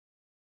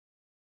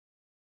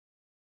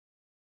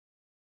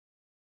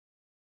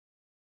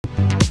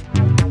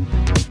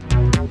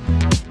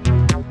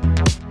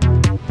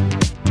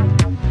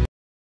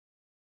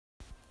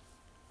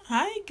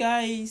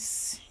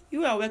Guys,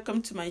 you are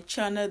welcome to my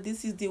channel.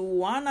 This is the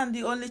one and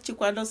the only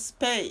Chikwado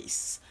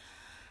space.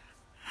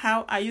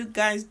 How are you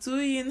guys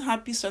doing?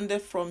 Happy Sunday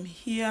from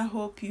here.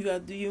 Hope you are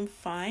doing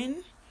fine.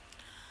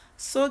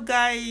 So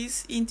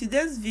guys, in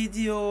today's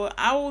video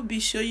I will be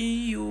showing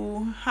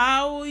you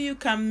how you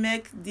can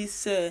make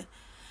this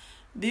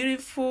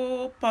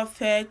beautiful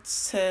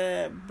perfect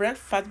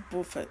breakfast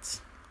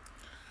buffet.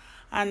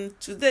 And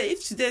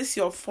if today is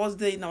your first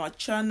day in our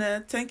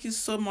channel, thank you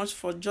so much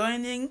for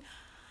joining.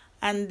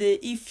 And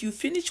if you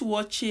finish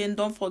watching,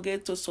 don't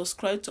forget to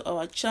subscribe to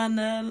our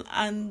channel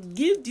and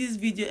give this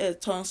video a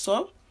thumbs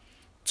up.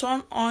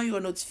 Turn on your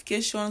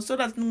notifications so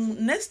that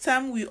next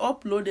time we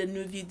upload a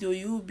new video,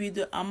 you will be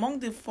among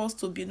the first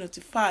to be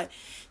notified.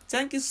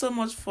 Thank you so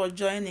much for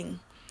joining.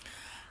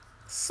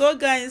 So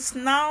guys,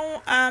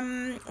 now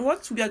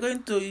what we are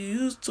going to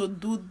use to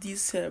do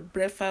this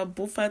breakfast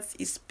buffet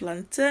is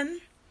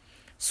plantain,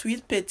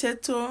 sweet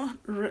potato,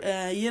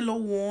 yellow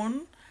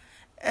one,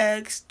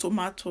 eggs,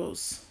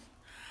 tomatoes.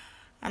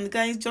 And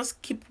guys,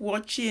 just keep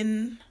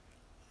watching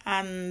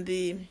and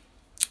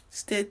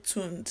stay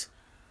tuned.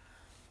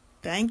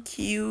 Thank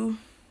you.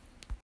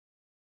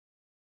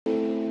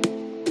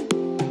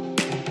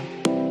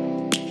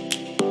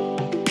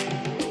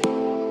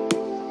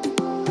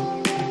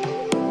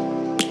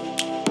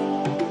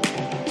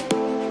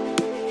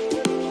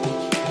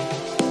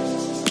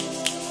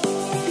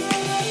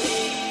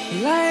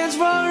 Lions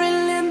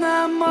roaring in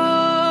the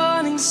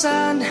morning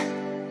sun,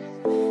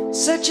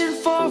 searching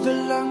for a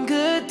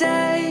longer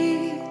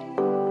day.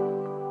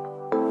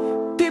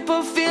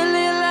 People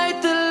feeling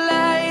like the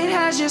light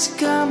has just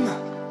come.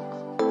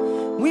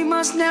 We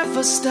must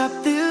never stop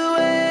the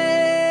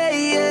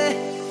way.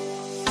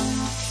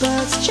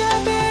 Birds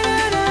chirping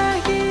and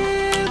I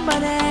hear my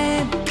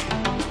name,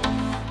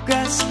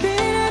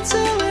 grasping into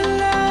a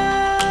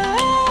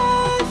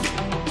life.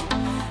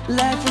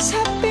 Life is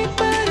happy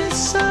but it's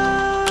so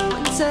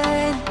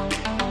insane.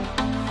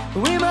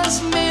 We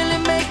must merely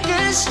make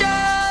a start.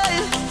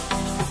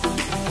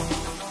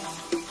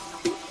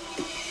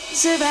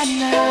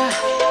 Savannah,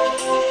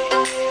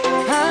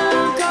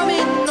 I'm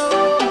coming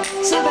home.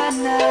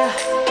 Savannah,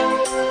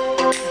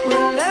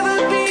 we'll never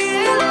be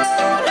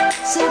alone.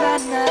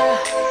 Savannah,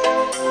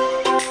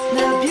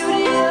 the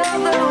beauty of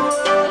the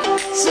world.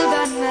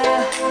 Savannah,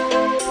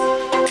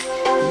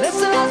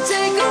 let's all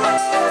take a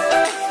walk.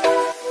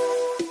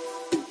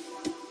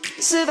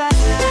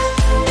 Savannah.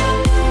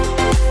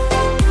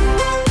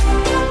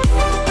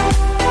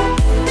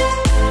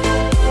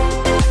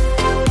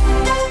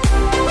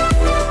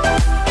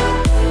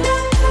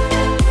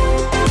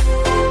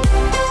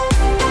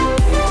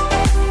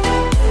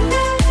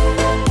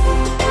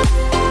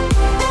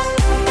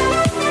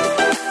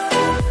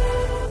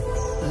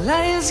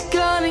 Lions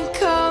gonna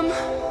come.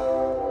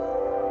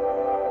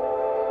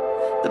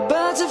 The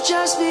birds have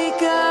just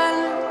begun.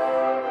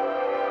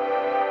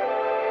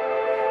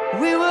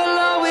 We will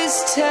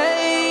always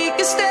take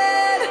a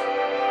stand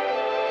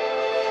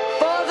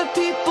for the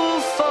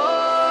people,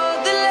 for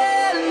the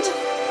land.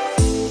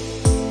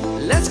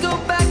 Let's go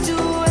back to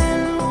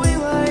when we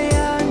were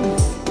young.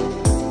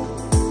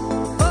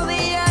 For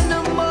the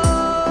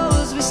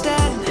animals we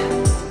stand.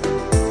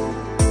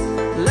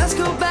 Let's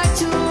go back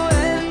to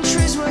when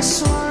trees were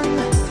swung.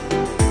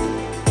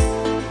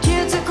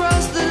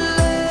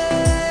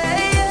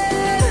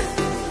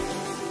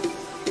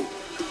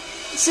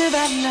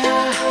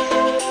 Savannah,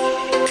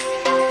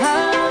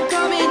 I'm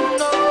coming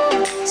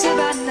home.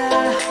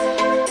 Savannah,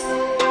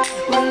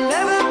 we'll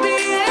never be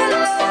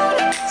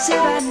alone.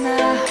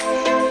 Savannah,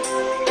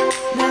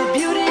 the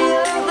beauty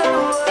of the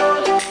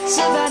world.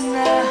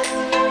 Savannah,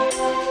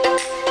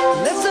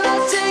 let's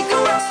all take a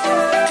walk.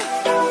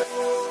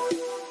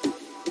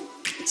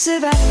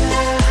 Savannah.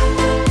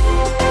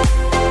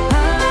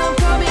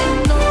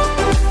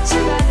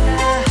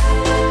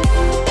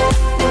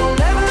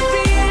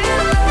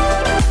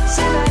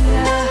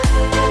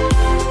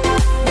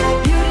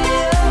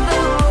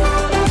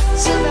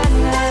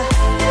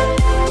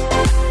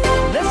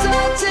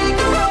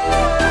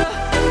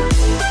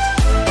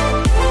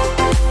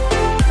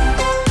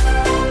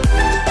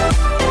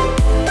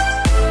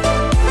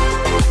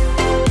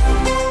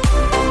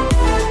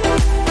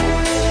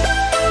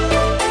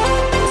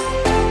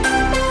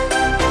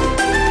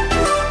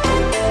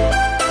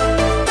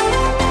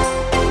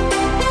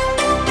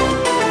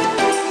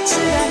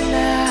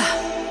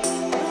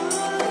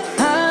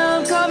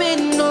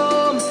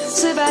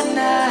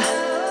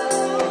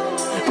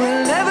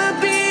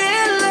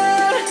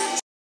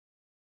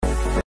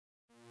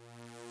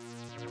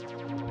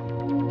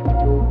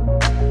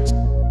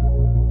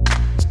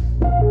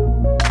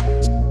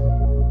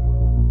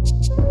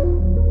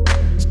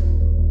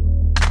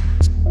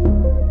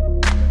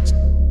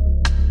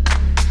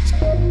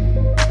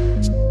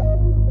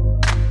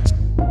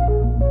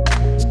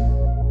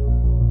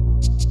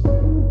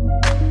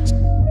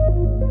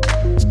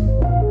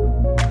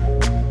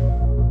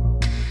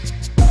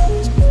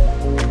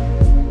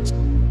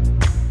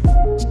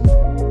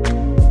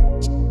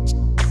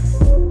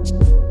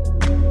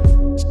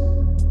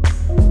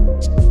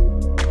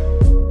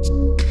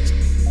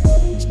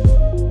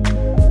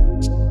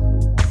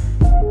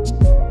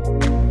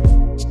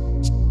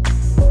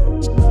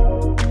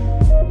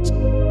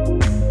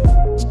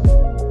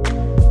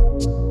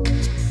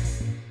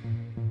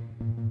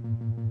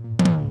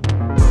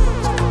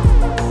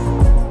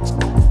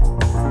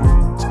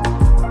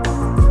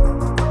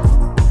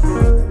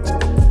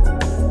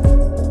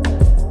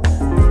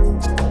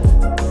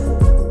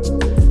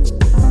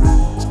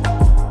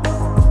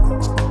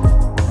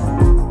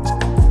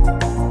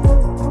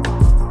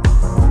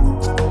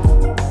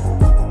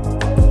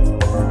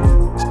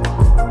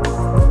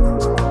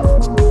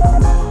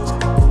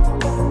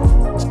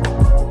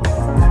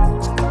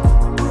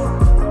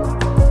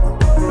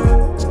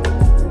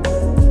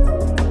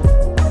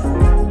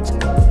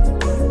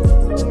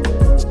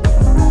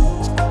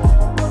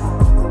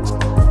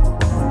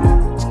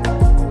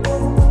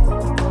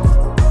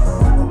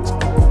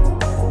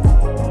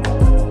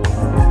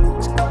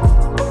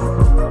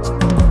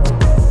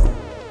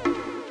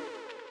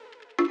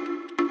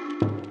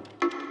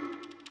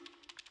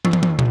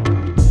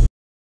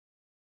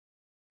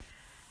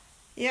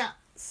 Yeah,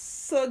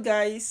 so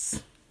guys,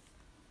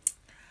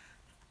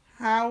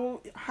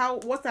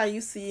 what are you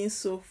seeing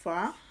so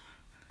far?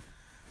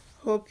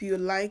 Hope you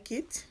like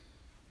it.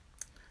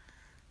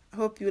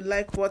 Hope you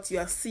like what you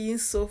are seeing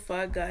so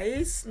far,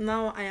 guys.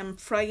 Now I am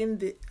frying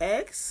the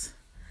eggs.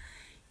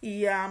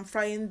 Yeah, I'm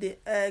frying the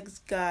eggs,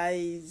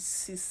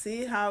 guys. You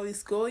see how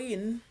it's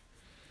going?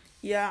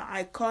 Yeah,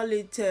 I call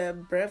it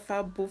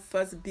breakfast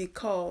buffet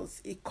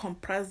because it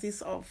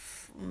comprises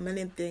of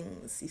many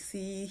things. You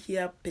see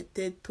here,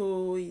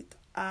 potato,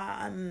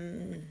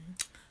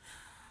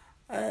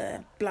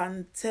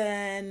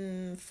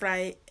 plantain,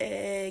 fried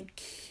egg.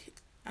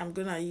 I'm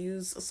gonna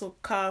use also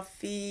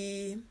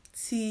coffee,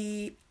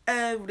 tea,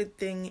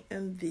 everything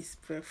in this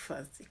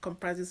breakfast. It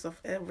comprises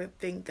of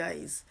everything,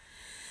 guys.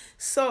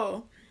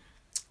 So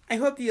I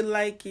hope you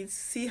like it.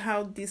 See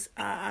how this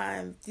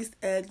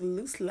egg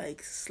looks like.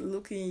 It's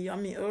looking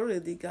yummy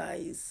already,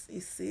 guys.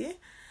 You see,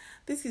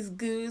 this is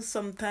good.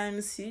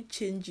 Sometimes you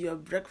change your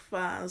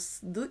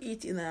breakfast, do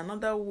it in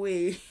another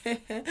way.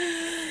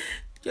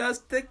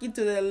 Just take it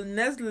to the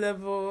next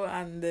level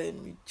and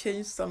then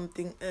change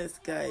something else,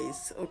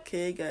 guys.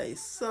 Okay, guys.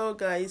 So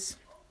guys,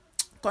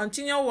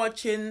 continue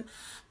watching.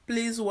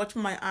 Please watch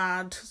my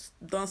ad.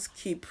 Don't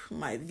skip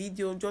my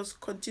video.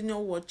 Just continue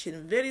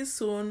watching. Very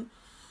soon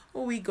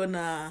we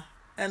gonna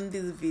end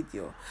this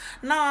video.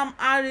 Now I'm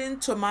adding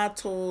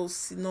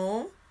tomatoes.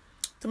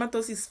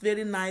 Tomatoes is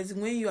very nice.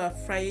 When you are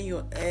frying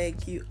your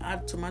egg, you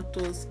add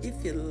tomatoes.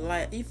 If you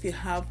like, if you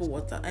have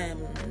water,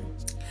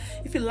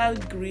 if you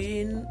like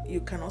green,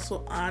 you can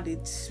also add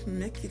it.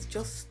 Make it,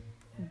 just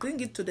bring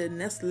it to the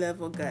next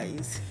level,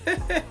 guys.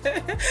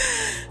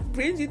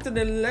 Bring it to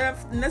the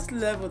next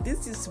level.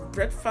 This is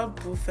breakfast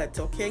buffet,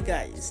 okay,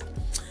 guys?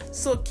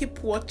 So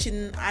keep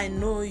watching. I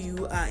know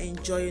you are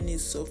enjoying it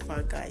so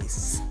far,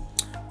 guys.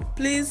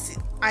 Please,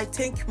 I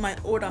thank my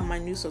old and my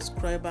new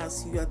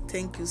subscribers.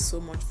 Thank you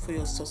so much for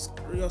your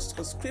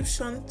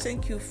subscription.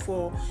 Thank you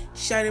for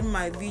sharing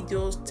my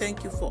videos.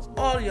 Thank you for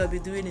all you'll be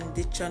doing in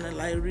this channel.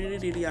 I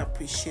really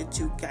appreciate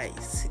you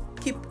guys.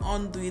 Keep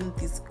on doing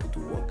this good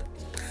work.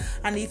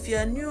 And if you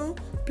are new,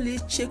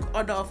 please check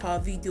other of our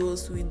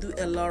videos. We do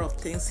a lot of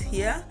things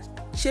here.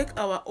 Check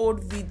our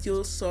old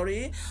videos.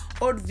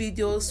 Old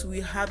videos. We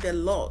have a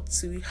lot.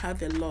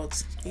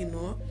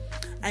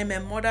 I'm a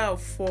mother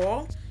of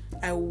 4.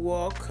 I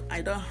work.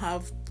 I don't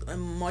have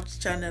much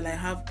channel. I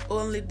have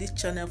only this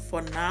channel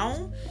for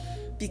now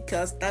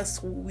because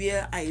that's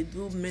where I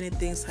do many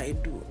things I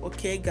do.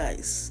 Okay,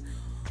 guys.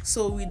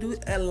 So we do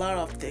a lot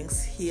of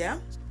things here,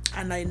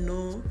 and I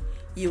know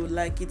you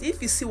like it.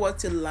 If you see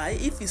what you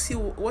like, if you see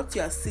what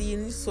you are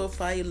seeing so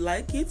far, you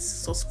like it,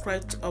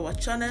 subscribe to our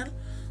channel.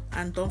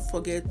 And don't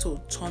forget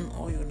to turn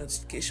on your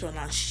notification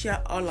and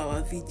share all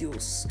our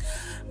videos.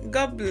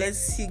 God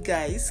bless you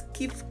guys.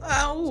 Keep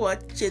on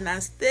watching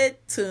and stay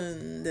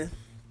tuned.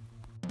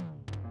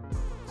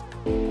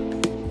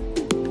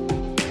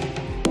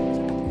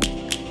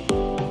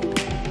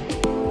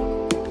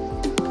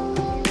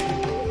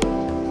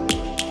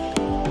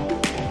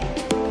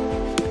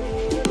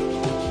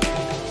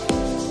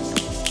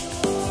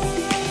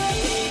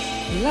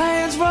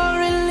 Lions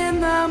roaring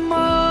in the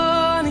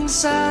morning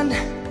sun,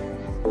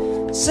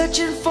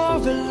 searching for a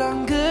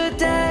longer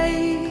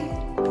day.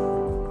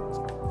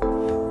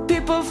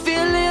 People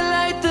feeling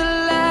like the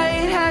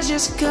light has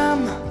just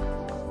come.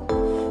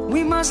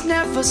 We must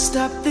never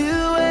stop the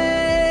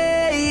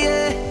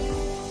way.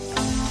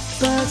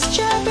 Birds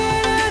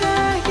chirping and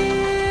I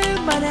hear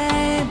my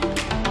name,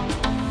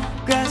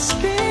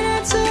 grasping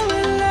into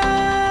a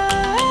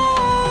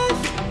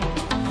life.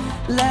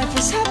 Life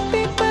is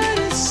happy but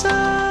it's so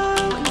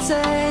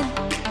insane.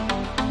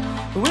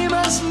 We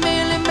must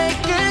merely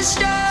make a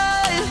start.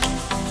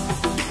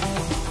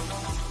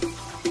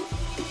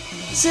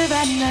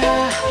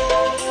 Savannah,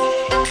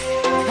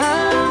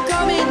 I'm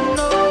coming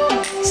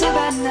home.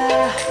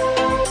 Savannah,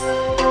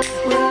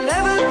 we'll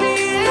never be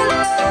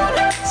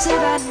alone.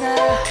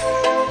 Savannah,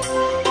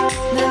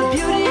 the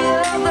beauty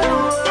of the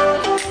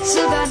world.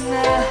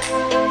 Savannah,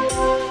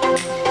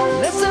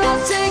 let's all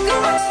take a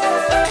walk.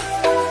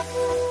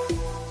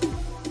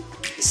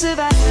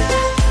 Savannah.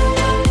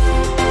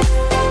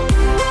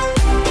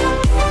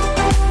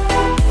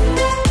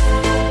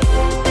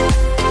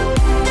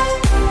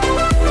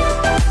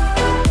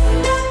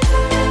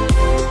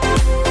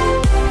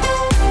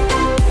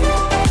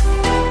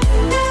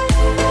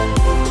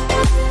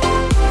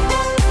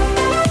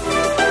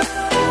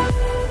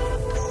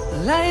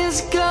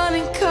 Lion's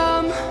gonna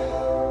come.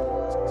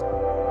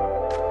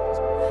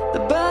 The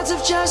birds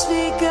have just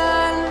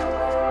begun.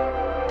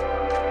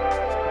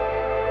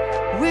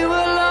 We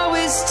will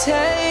always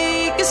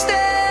take a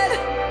stand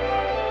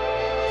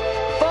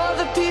for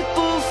the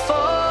people,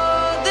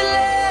 for the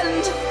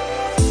land.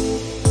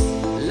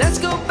 Let's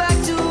go back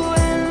to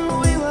when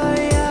we were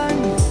young.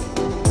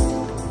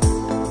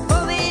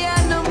 For the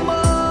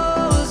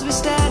animals we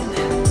stand.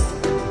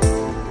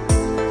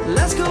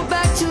 Let's go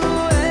back to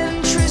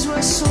when trees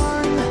were swung.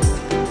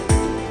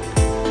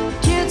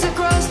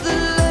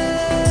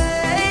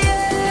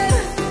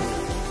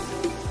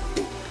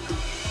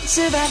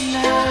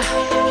 Savannah,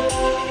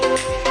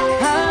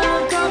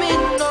 I'm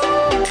coming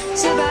home,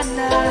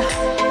 Savannah.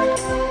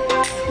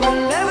 We'll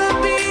never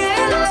be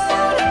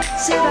alone,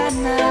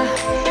 Savannah.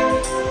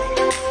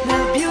 The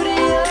beauty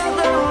of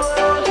the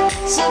world,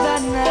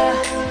 Savannah.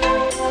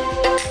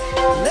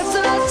 Let's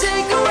all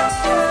take a walk,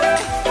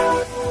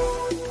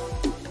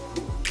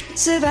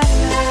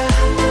 Savannah.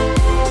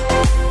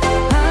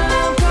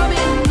 I'm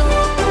coming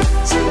home,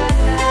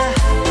 Savannah.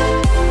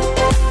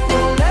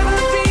 We'll never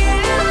be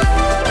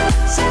alone,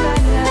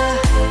 Savannah.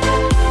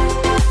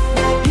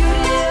 The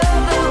beauty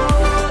of the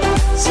world,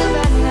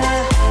 Savannah.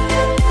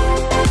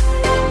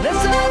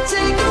 Let's all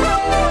take a walk.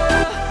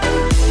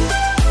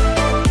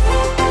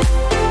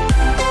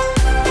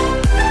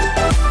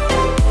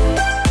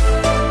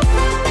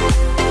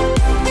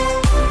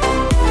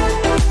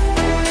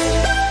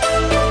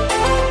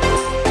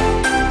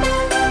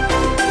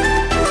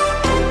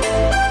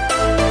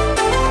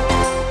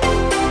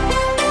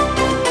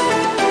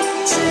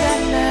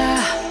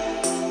 Savannah,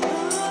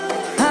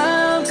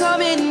 I'm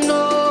coming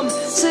home,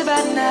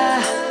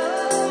 Savannah.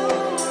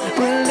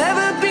 We'll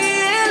never be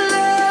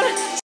alone.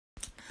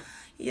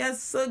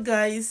 Yes, so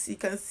guys, you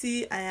can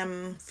see I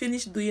am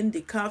finished doing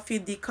the coffee.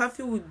 The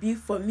coffee will be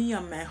for me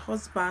and my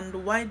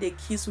husband while the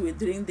kids will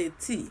drink the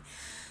tea.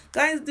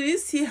 Guys, do you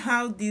see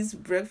how this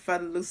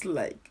breakfast looks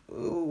like?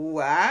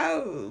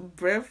 Wow,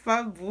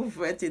 breakfast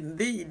buffet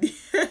indeed.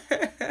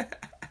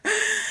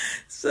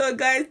 So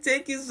guys,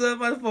 thank you so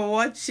much for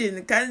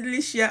watching.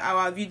 Kindly share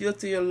our video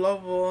to your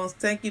loved ones.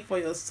 Thank you for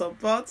your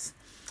support.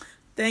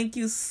 Thank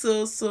you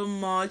so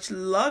much.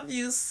 Love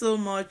you so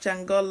much,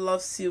 and God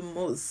loves you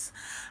most.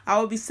 I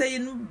will be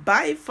saying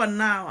bye for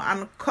now,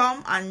 and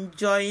come and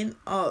join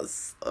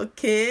us.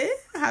 Okay,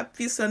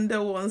 happy Sunday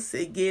once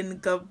again.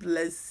 God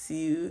bless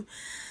you.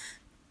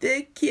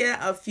 Take care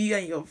of you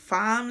and your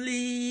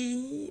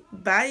family.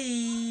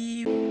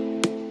 Bye.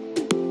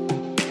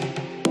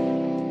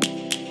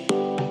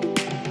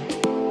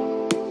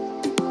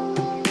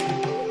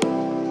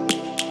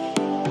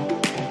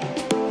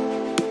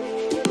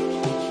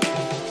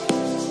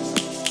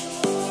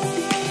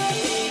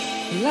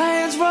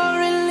 Lions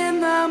roaring in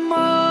the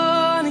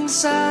morning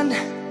sun,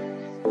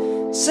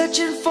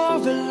 searching for a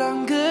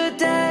longer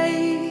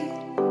day.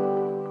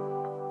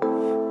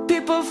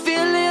 People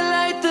feeling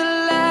like the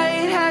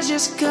light has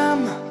just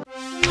come.